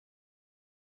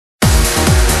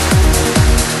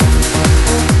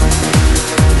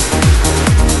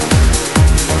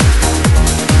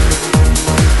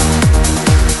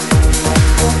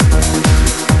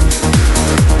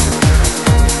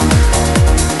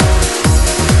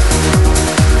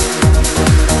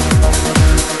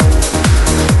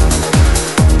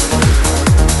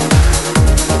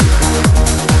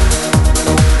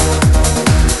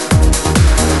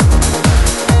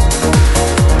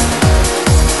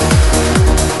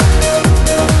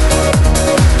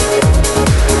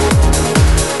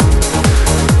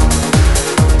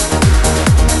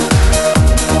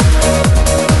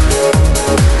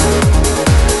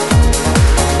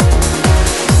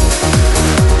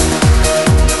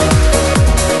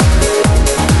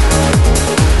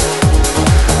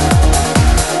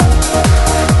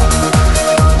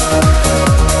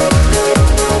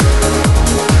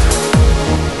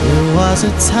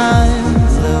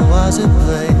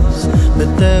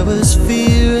but there was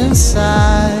fear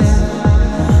inside.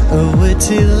 A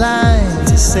witty line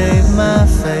to save my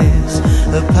face,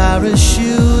 a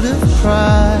parachute of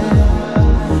pride.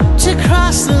 To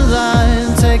cross the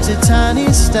line takes a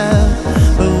tiny step,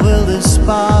 but will the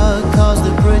spark cause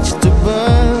the bridge to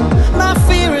burn? My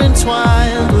fear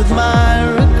entwined with my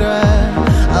regret,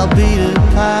 I'll beat a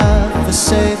path for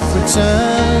safe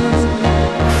return.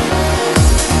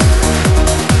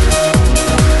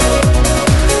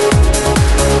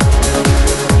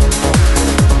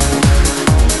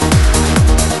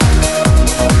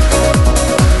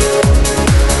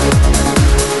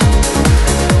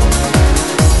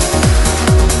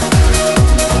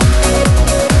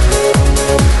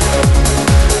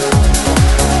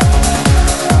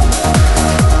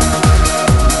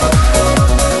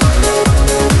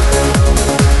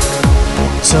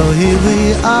 So here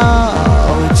we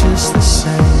are, we're just the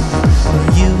same,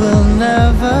 but you will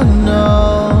never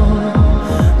know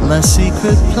my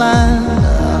secret plan,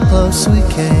 how close we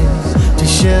came to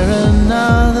share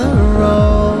another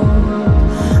road.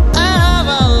 Have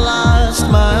I lost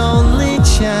my only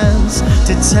chance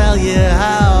to tell you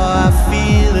how I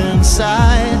feel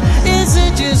inside? Is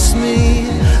it just me?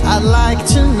 I'd like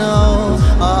to know,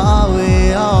 or are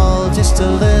we all just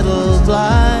a little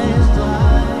blind?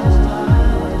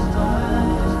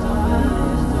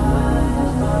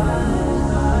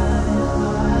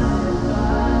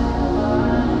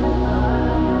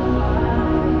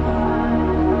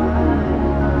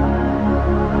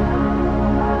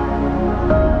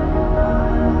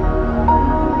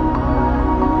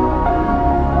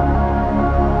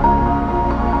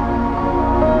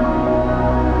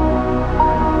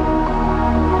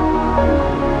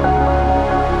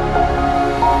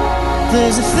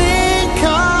 There's a thing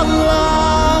called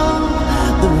love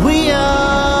that we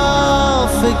all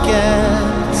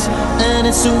forget, and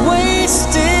it's a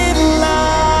wasted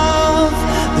love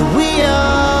that we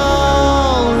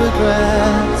all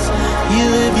regret. You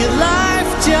live your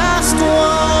life just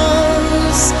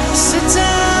once, sit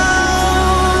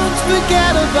down,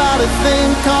 forget about a thing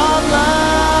called love.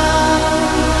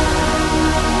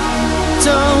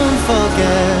 Don't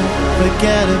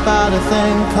forget about a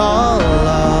thing called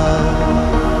love.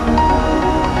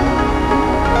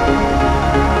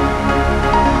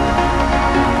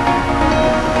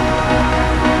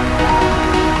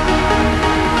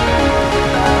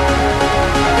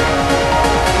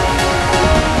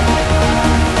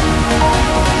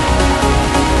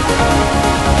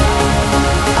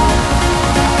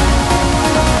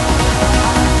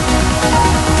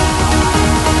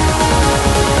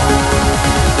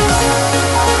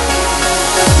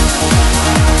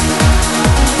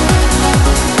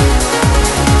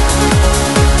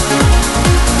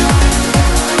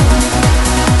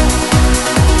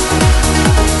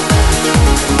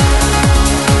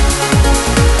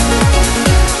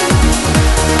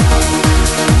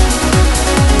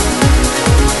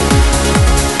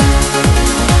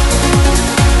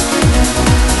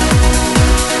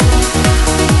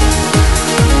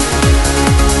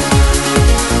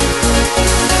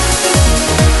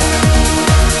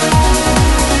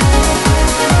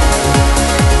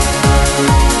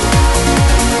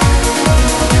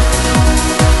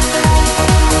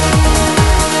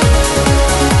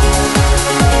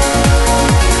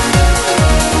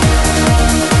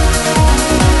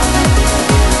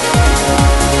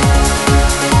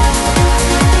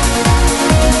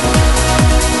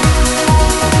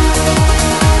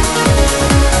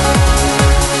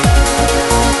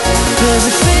 There's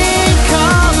a